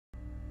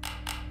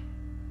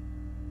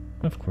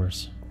Of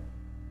course.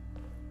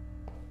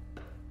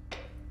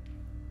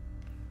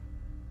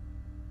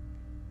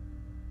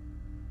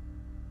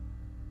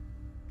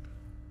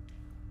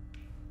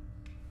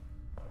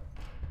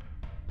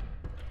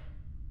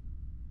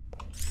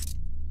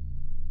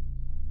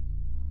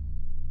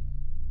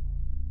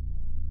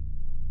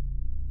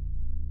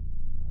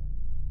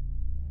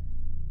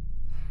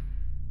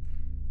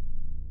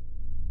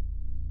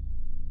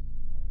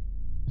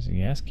 There's a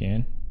gas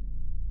can.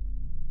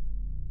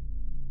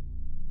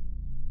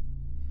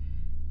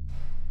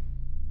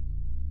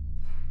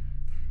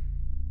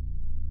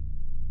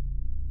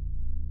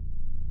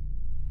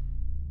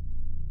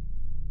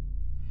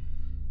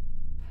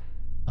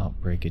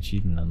 Outbreak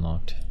achievement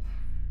unlocked.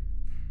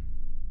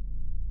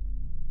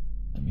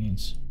 That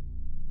means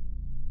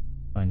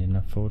find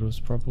enough photos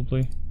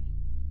probably.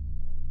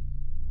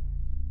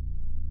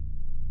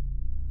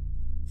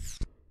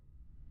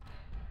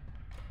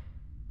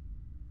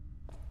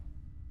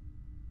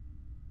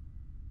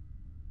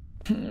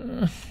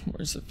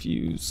 Where's the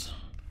fuse?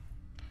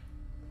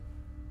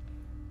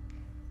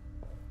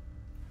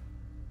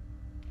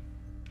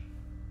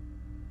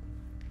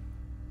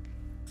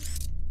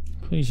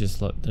 Please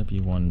just let there be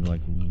one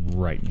like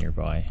right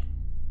nearby.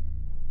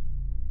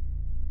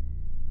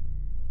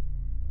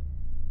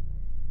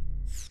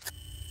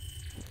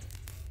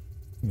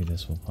 Maybe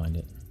this will find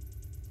it.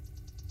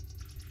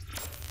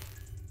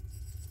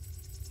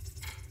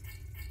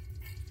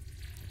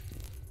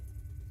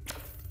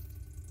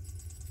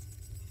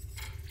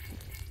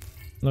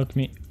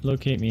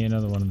 Locate me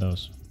another one of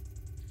those.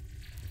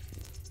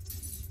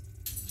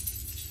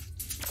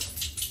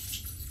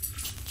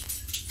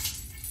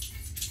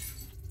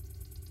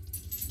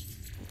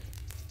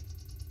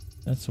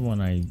 That's the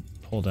one I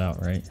pulled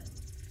out, right?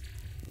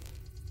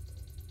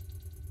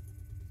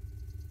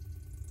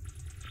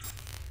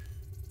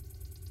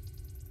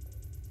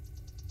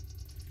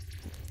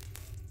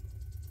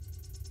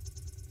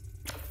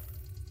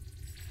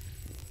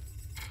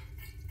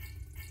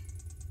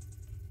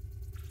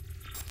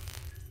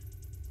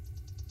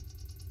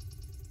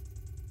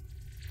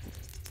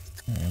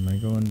 Alright, I'm gonna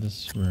go in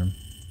this room.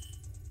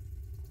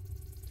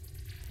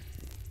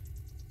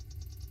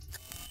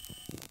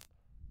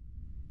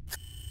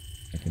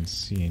 I can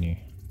see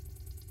any.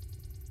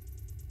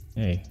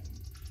 Hey.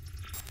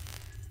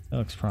 That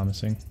looks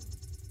promising.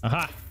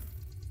 Aha!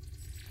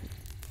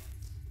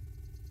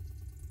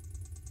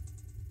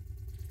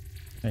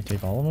 Can I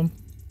take all of them?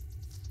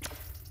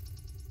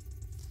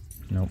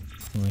 Nope.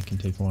 Only can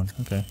take one.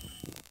 Okay.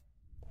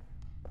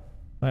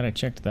 Glad I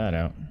checked that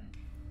out.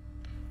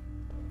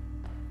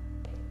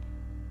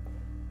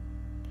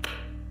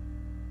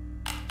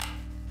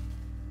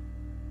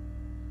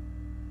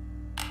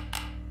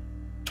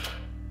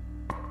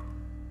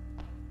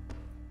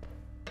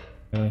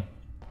 Really?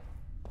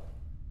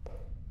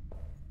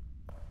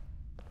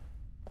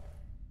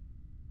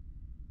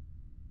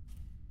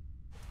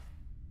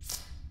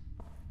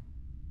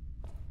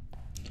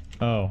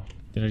 Oh,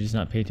 did I just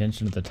not pay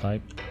attention to the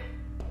type?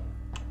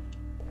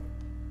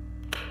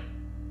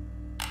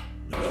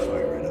 Let's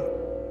fire it up.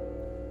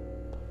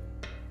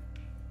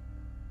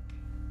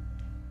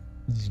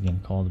 This is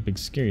getting called a big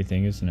scary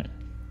thing, isn't it?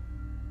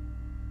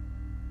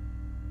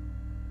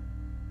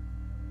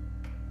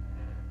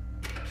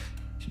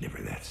 It's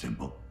never that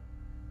simple.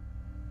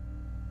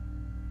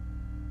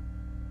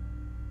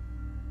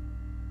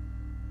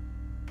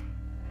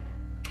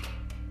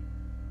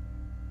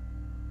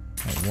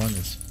 That one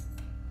is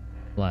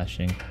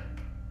flashing.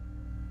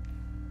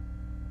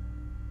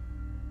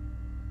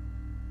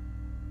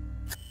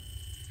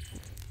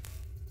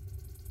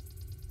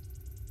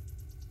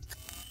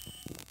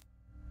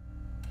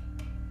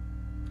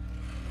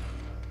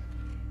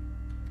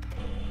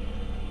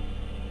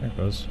 There it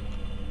goes.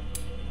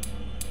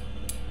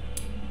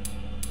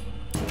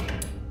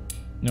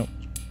 Nope.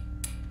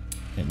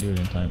 Can't do it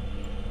in time.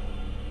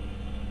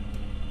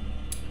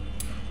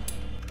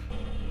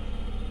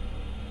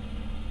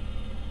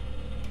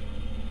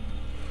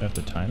 I have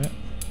to time it.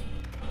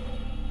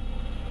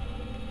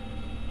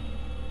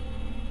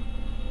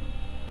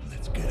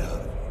 Let's get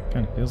out of here.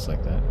 Kind of feels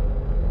like that.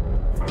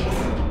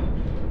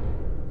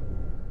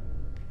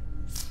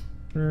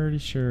 Pretty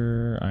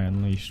sure I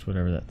unleashed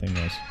whatever that thing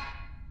was.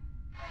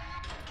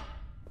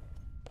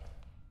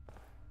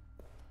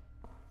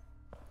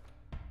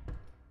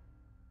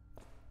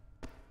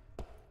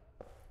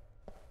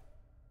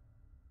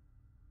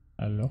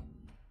 Hello?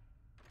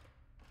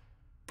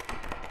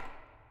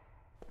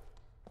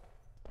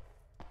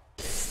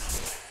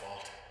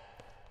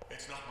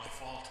 It's not my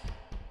fault.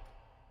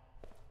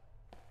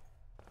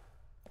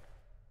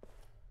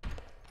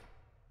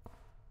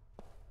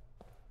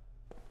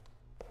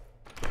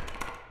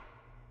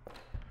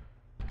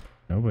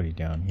 Nobody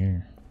down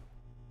here.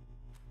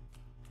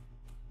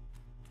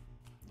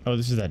 Oh,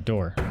 this is that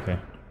door. Okay.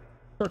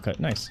 Shortcut,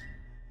 nice.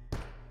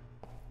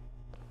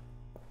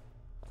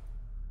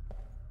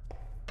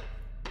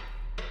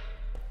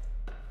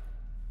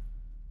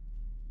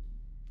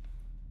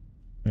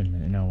 Wait a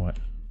minute, now what?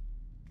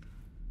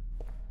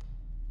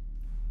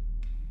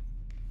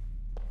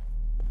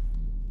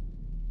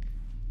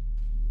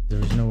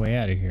 There's no way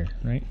out of here,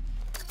 right?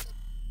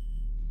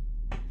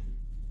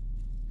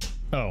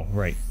 Oh,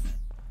 right.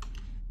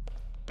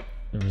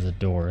 There was a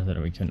door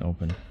that we couldn't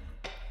open.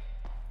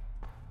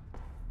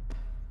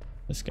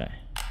 This guy.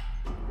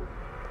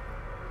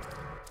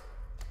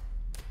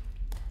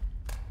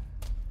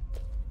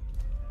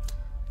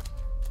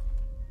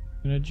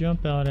 Gonna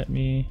jump out at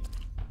me.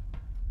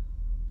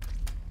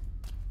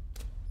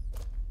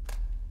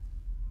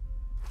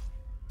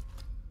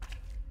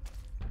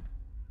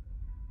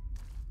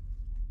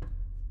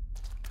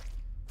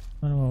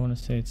 Why do I want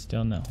to say it's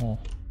down that hole?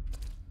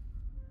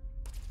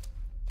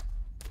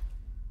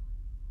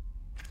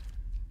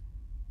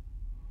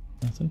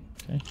 Nothing?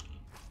 Okay.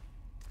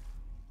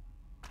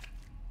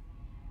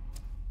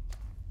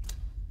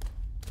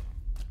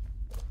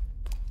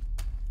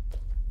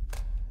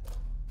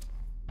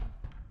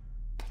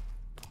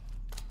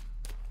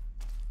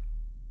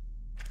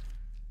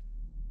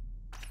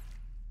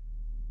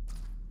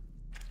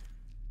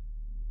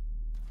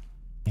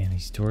 Man,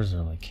 these doors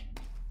are like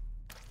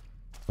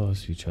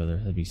close to each other.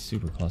 That'd be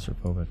super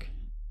claustrophobic.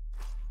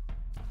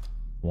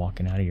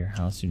 Walking out of your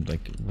house, you'd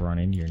like run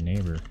into your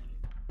neighbor.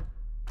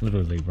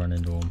 Literally run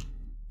into him.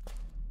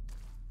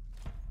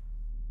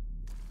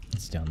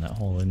 It's down that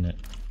hole, isn't it?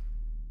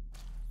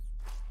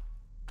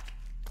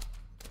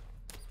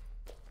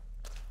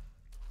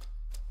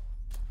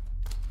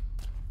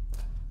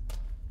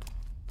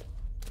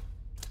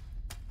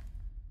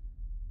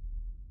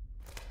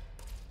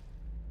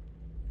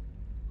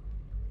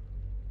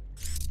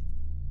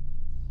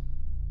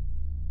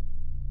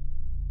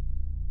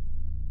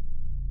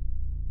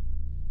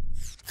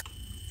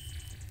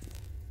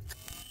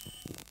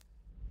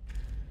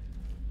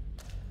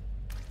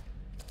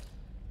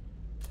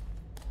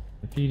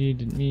 Graffiti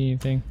didn't mean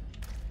anything.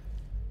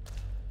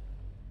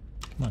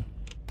 Come on.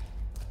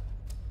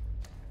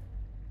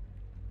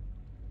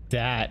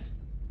 That,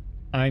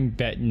 I'm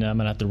betting I'm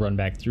gonna have to run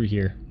back through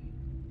here.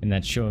 And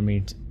that's showing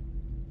me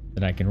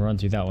that I can run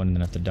through that one and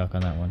then have to duck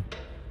on that one.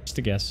 Just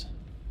a guess.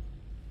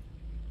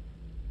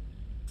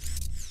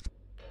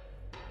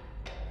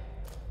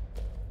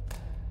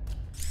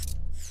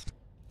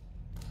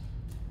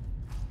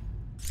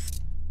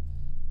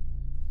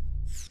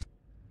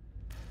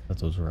 Thought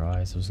those were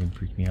eyes. That was gonna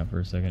freak me out for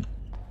a second.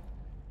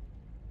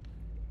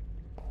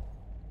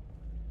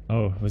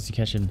 Oh, was he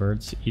catching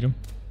birds to eat them?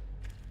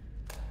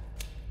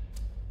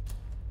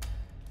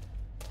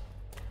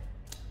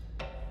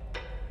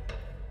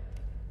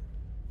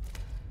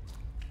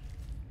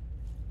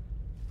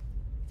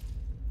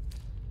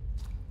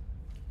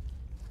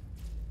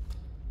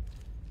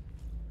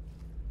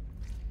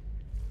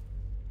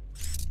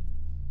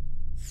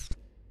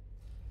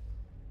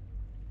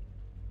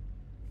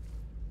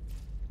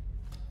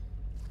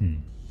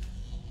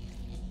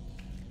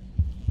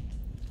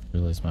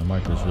 Realized my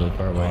mic was really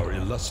far away. Our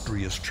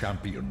illustrious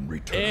champion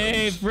returns.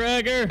 Hey,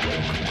 Fragger!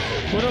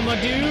 What up,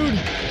 my dude?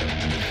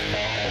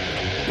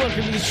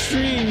 Welcome to the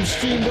stream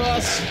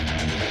boss.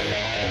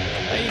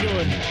 How you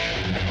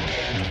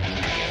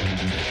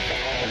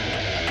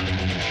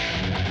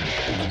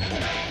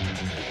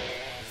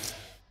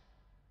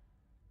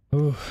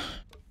doing? Ooh.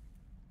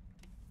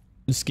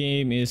 This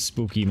game is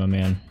spooky, my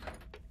man.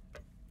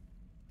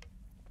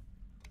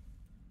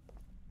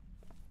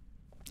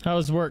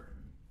 How's work?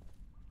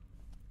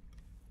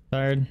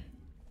 Tired?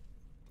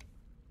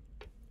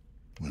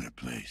 What a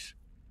place.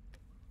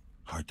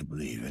 Hard to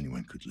believe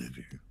anyone could live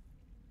here.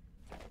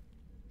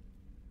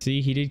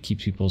 See, he did keep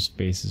people's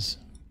faces.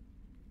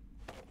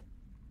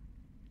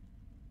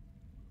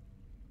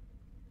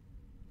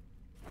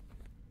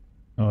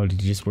 Oh,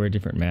 did he just wear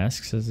different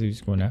masks as he was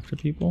going after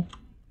people?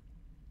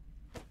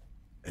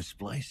 A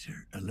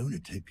splicer, a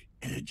lunatic,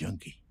 and a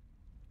junkie.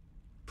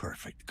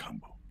 Perfect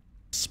combo.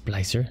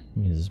 Splicer?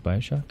 You mean this is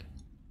Bioshock?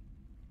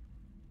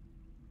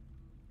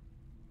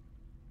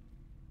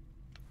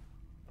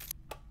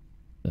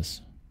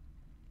 This.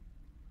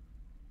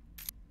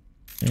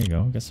 There you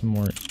go. Got some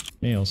more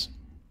nails.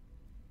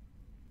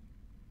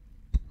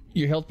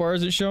 Your health bar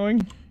is it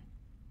showing?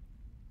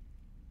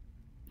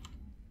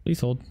 Please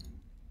hold.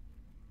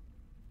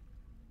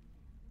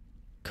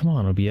 Come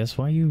on, OBS.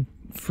 Why are you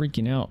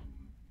freaking out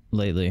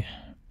lately?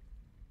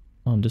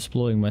 I'm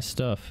deploying my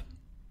stuff.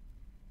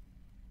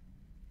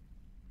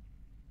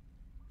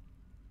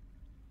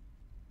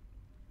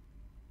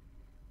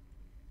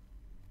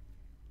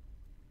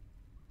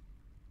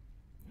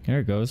 There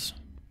it goes.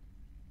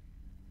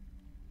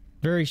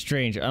 Very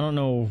strange. I don't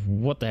know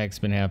what the heck's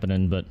been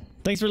happening, but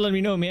thanks for letting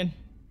me know, man.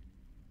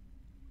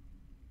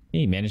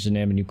 He managed to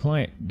nab a new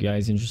client.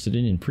 Guy's interested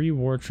in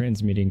pre-war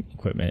transmitting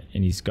equipment,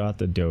 and he's got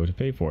the dough to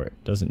pay for it.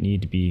 Doesn't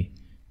need to be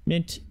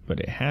mint, but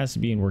it has to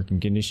be in working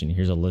condition.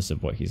 Here's a list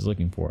of what he's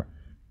looking for.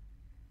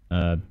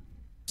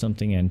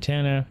 Something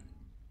antenna,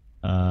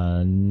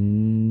 Nemosynth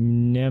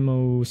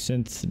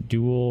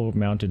dual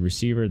mounted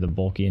receiver, the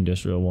bulky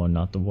industrial one,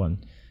 not the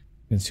one.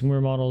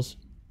 Consumer models,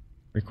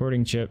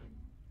 recording chip,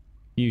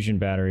 fusion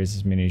batteries,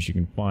 as many as you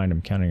can find.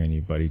 I'm counting on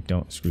you, buddy.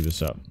 Don't screw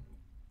this up.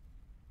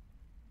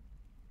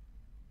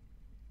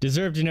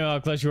 Deserve to know how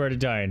close you are to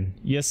dying.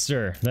 Yes,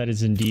 sir. That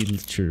is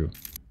indeed true.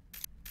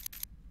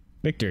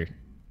 Victor,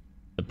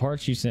 the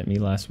parts you sent me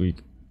last week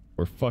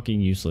were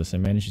fucking useless. I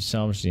managed to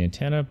salvage the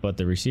antenna, but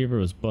the receiver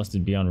was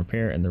busted beyond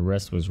repair and the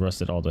rest was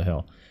rusted all to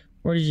hell.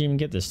 Where did you even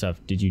get this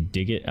stuff? Did you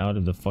dig it out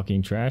of the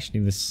fucking trash?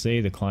 Needless to say,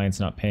 the client's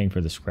not paying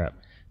for the scrap.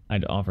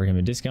 I'd offer him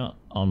a discount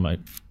on my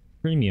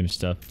premium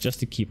stuff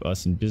just to keep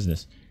us in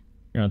business.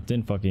 You're on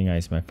thin fucking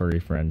ice, my furry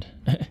friend.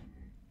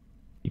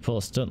 You pull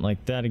a stunt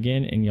like that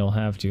again and you'll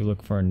have to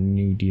look for a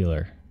new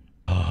dealer.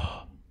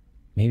 Oh,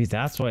 maybe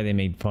that's why they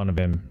made fun of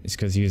him. It's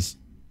because he was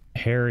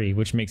hairy,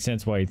 which makes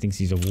sense why he thinks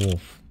he's a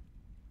wolf.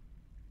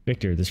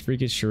 Victor, this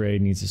freakish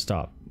charade needs to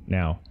stop.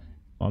 Now,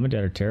 Mom and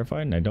Dad are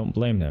terrified and I don't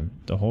blame them.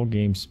 The whole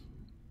gene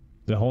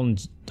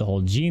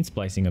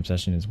splicing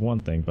obsession is one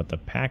thing, but the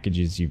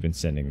packages you've been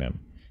sending them.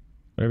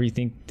 Whatever you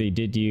think they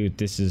did to you,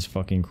 this is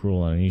fucking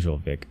cruel and unusual,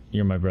 Vic.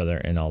 You're my brother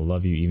and I'll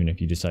love you even if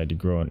you decide to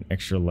grow an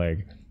extra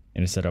leg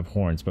and a set of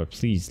horns, but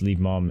please leave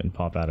Mom and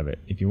Pop out of it.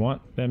 If you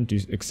want them to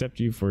accept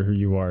you for who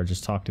you are,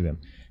 just talk to them.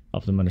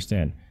 Help them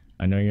understand.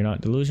 I know you're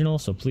not delusional,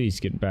 so please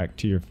get back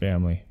to your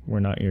family. We're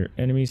not your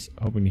enemies.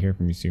 Hoping to hear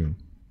from you soon.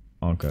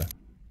 Anka.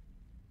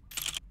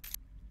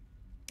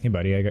 Hey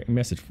buddy, I got your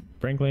message.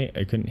 Frankly,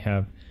 I couldn't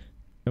have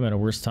come at a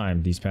worse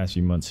time. These past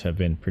few months have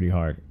been pretty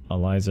hard.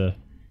 Eliza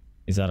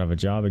is out of a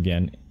job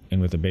again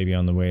and with a baby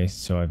on the way,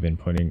 so I've been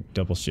putting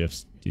double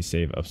shifts to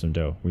save up some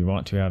dough. We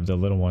want to have the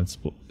little one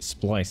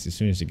spliced as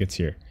soon as it gets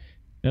here.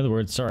 In other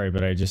words, sorry,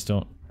 but I just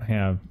don't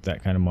have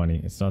that kind of money.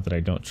 It's not that I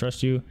don't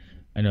trust you.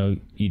 I know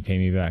you'd pay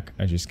me back.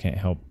 I just can't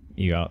help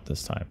you out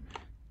this time.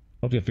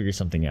 Hope you'll figure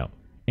something out.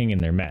 Hang in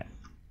there, Matt.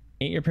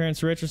 Ain't your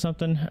parents rich or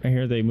something? I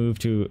hear they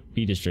moved to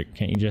B District.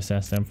 Can't you just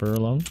ask them for a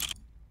loan?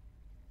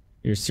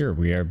 Yes, sir.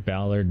 We are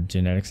Ballard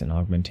Genetics and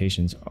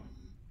Augmentations.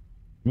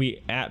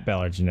 We at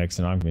Ballard Genetics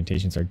and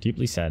Augmentations are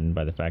deeply saddened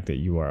by the fact that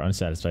you are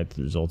unsatisfied with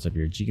the results of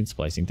your gene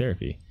splicing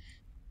therapy.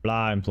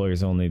 Blah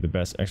employs only the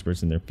best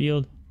experts in their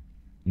field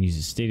and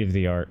uses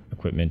state-of-the-art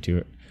equipment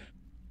in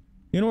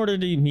order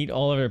to meet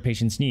all of our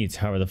patients' needs.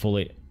 However,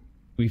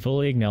 we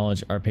fully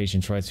acknowledge our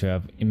patient tries to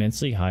have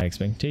immensely high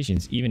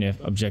expectations, even if,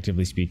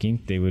 objectively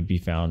speaking, they would be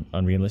found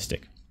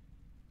unrealistic.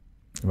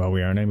 While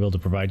we are unable to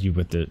provide you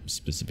with the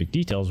specific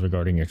details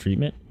regarding your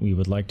treatment, we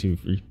would like to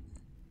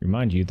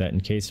remind you that in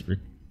cases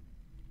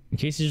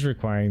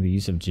requiring the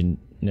use of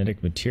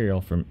genetic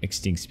material from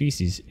extinct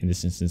species, in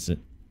this instance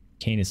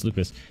Canis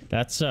lupus,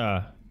 that's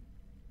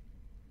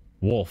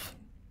wolf,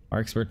 our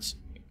experts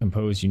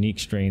compose unique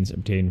strains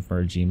obtained from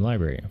our gene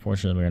library.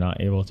 Unfortunately, we are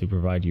not able to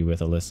provide you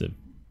with a list of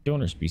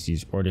donor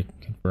species or to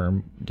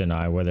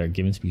deny whether a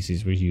given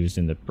species was used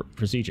in the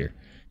procedure.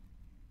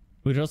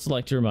 We'd also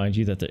like to remind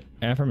you that the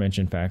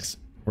aforementioned facts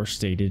were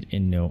stated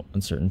in no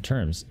uncertain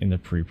terms in the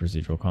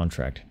pre-procedural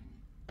contract.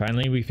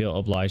 Finally, we feel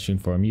obliged to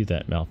inform you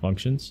that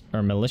malfunctions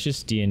or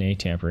malicious DNA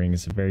tampering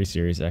is a very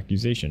serious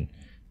accusation.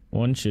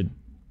 One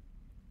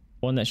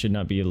that should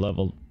not be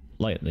leveled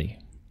lightly,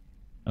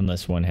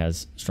 unless one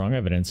has strong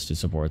evidence to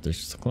support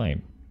this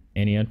claim.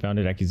 Any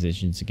unfounded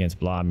accusations against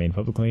Blah made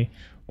publicly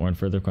or in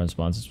further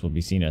correspondence will be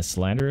seen as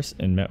slanderous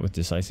and met with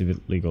decisive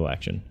legal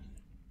action.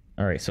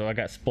 Alright, so I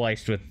got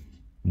spliced with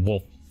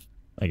wolf,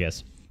 I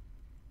guess.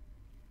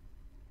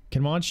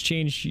 Can mods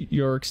change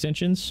your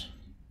extensions?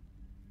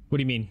 What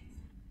do you mean?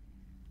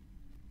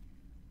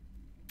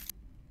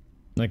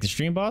 Like the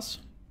stream boss?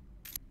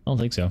 I don't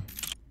think so.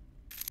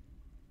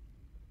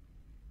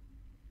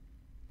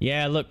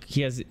 Yeah, look,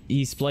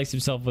 he spliced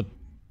himself with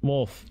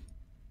wolf.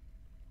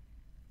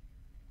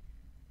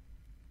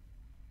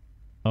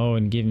 Oh,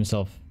 and gave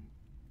himself...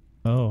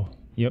 Oh,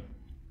 yep.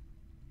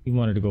 He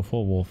wanted to go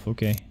full wolf,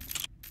 okay.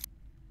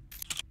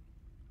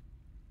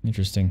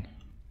 Interesting.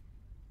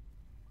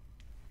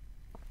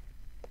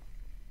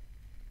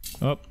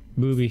 Oh,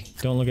 booby.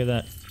 Don't look at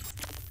that.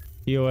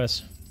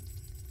 EOS.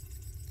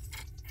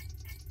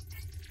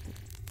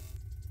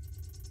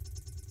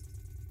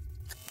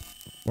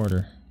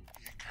 Order.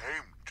 He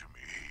came to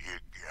me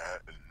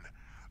again.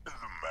 The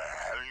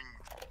man.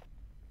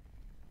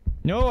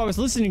 No, I was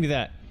listening to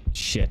that.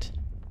 Shit.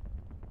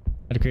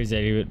 I had a crazy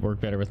idea it would work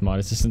better with mod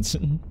assistance.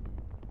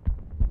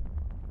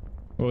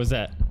 What was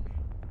that?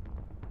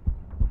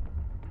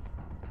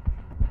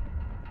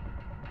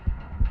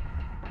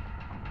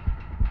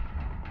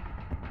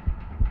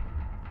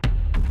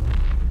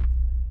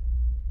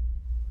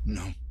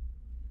 No.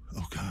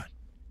 Oh God.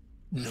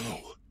 No.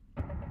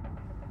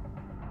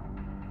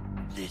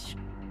 This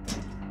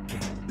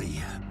can't be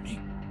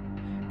happening.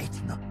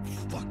 It's not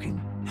fucking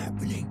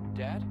happening.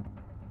 Dad?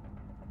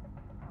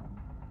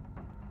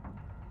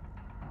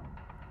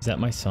 Is that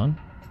my son?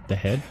 The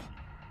head?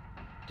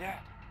 Dad?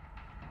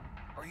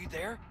 Are you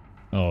there?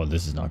 Oh,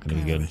 this is not going to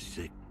be What kind good. of a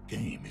sick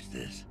game is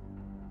this?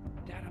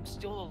 Dad, I'm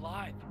still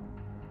alive.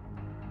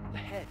 The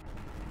head.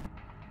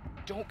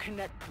 Don't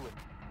connect to it.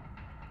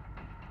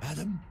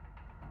 Adam?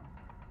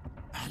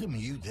 Adam, are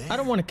you there? I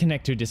don't want to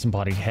connect to a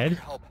disembodied head.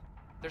 Help.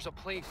 There's a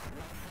place.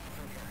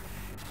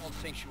 It's called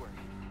Sanctuary.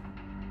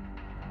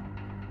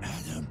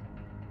 Adam?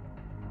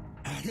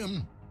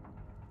 Adam?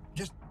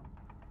 Just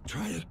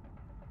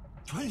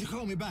Try to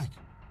call me back.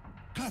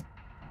 God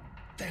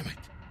damn it.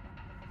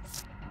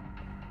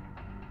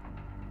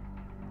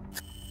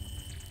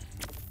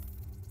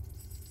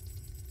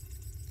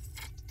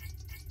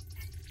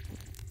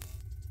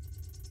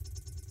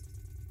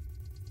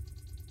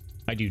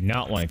 I do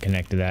not want to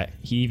connect to that.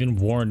 He even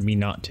warned me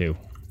not to.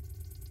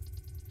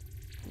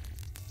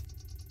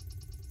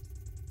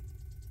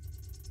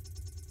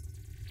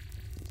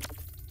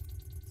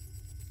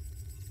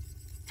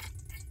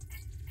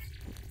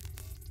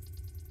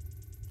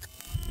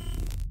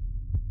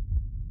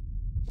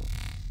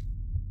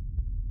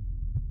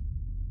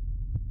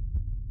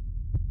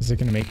 Is it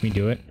gonna make me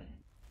do it?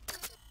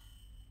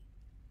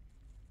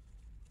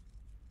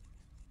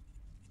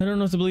 I don't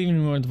know if to believe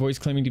anymore. The voice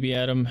claiming to be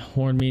Adam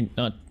warned me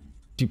not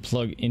to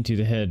plug into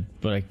the head,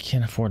 but I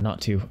can't afford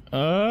not to.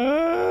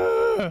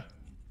 I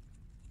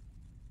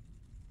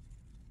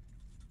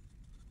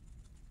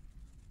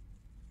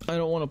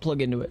don't want to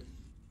plug into it.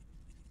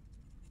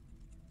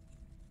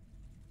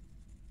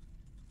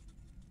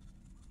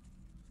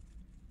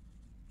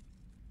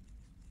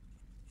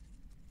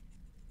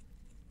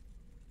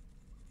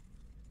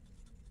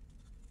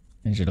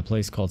 Entered a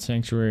place called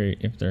Sanctuary.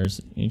 If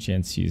there's any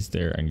chance he's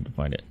there, I need to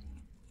find it.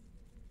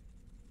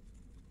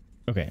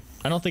 Okay,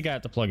 I don't think I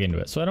have to plug into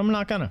it, so I'm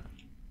not gonna.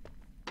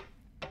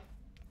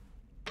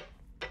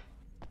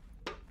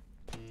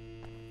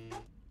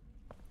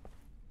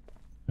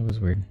 That was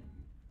weird.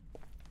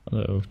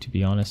 Although, to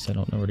be honest, I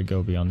don't know where to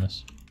go beyond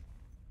this.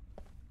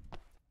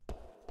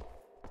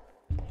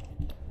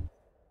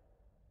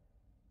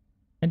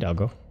 And I'll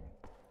go.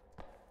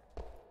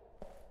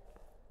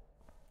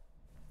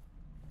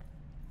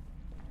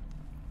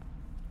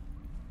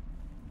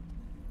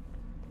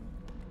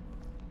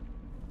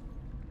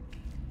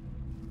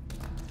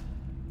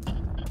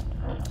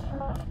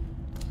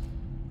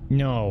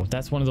 No,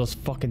 that's one of those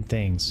fucking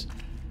things.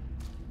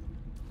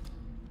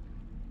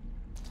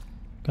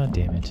 God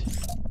damn it.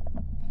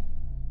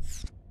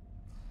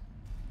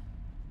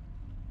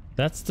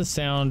 That's the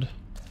sound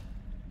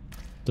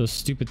those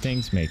stupid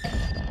things make.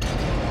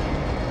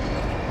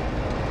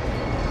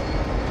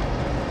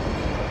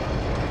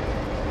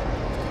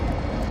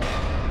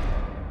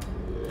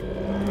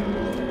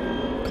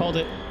 Called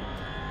it.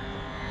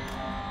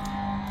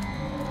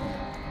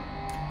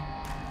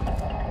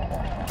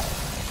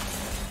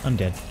 I'm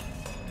dead.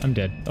 I'm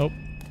dead. Oh.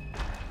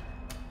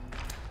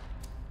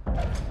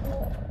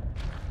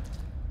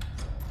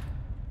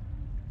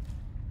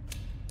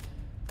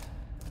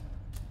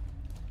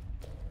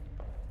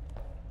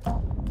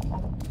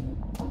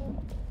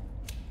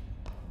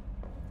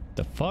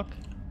 The fuck?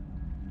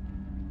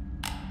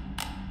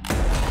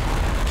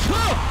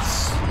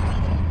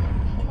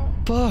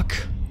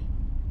 Fuck.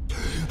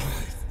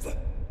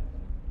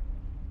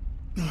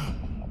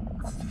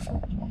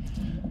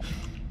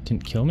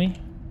 Didn't kill me?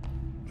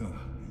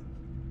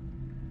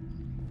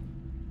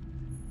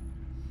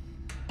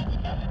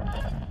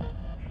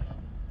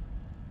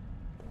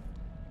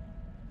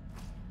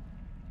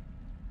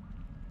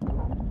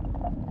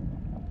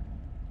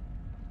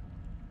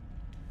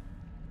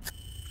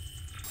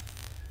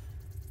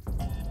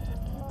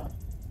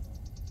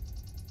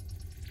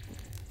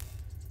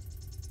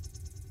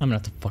 I'm gonna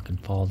have to fucking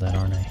follow that,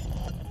 aren't I?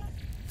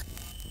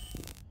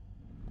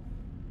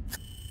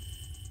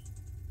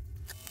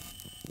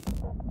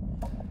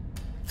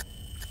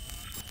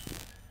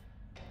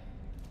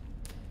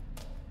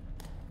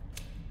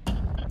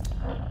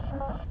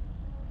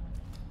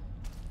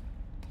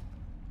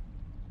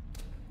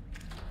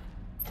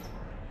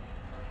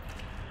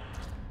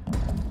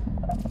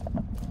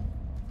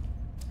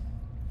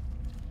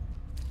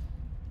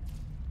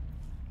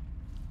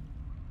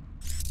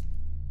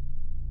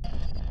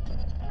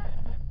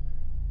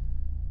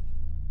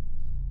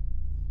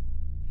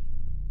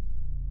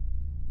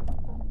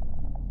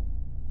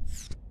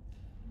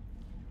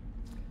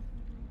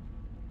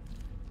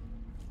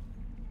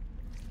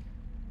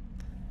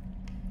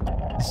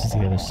 This is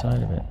the other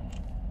side of it.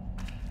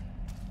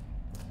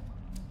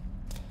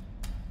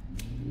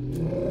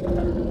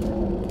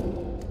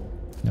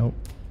 Nope,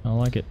 I don't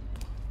like it.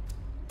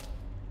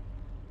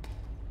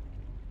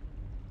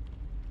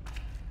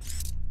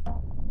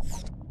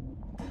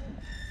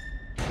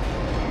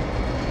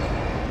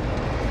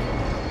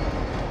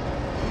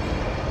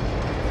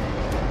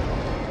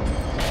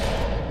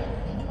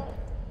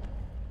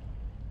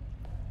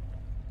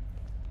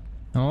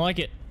 I don't like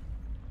it.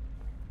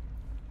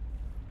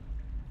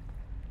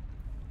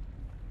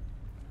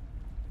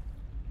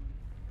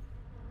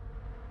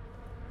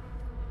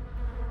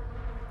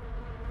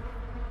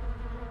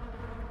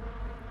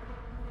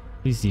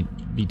 Please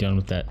be done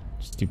with that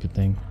stupid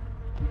thing.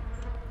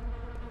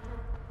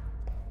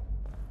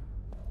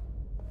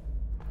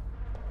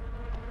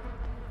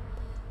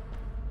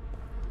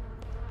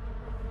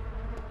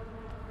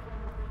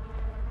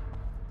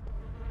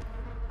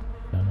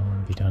 I don't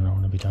want to be done. I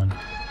want to be done.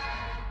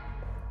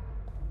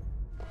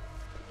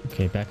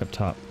 Okay, back up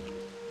top.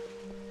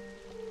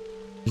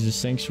 Is this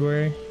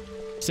sanctuary?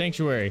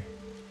 Sanctuary!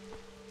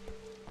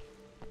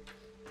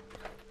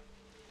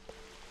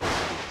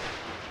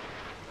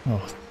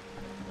 Oh,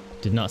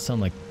 did not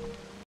sound like